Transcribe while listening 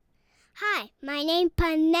Hi, my name's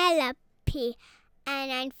Penelope,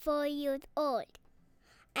 and I'm 4 years old,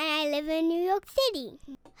 and I live in New York City.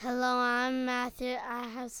 Hello, I'm Matthew. I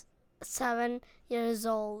have 7 years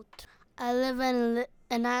old. I live in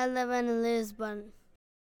Lisbon.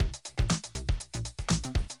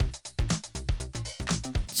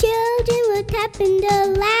 Children will tap in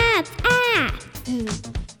the labs.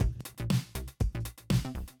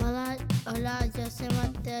 Hola, yo soy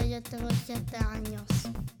Mateo, yo tengo 7 años.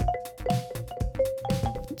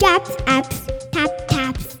 Jobs apps.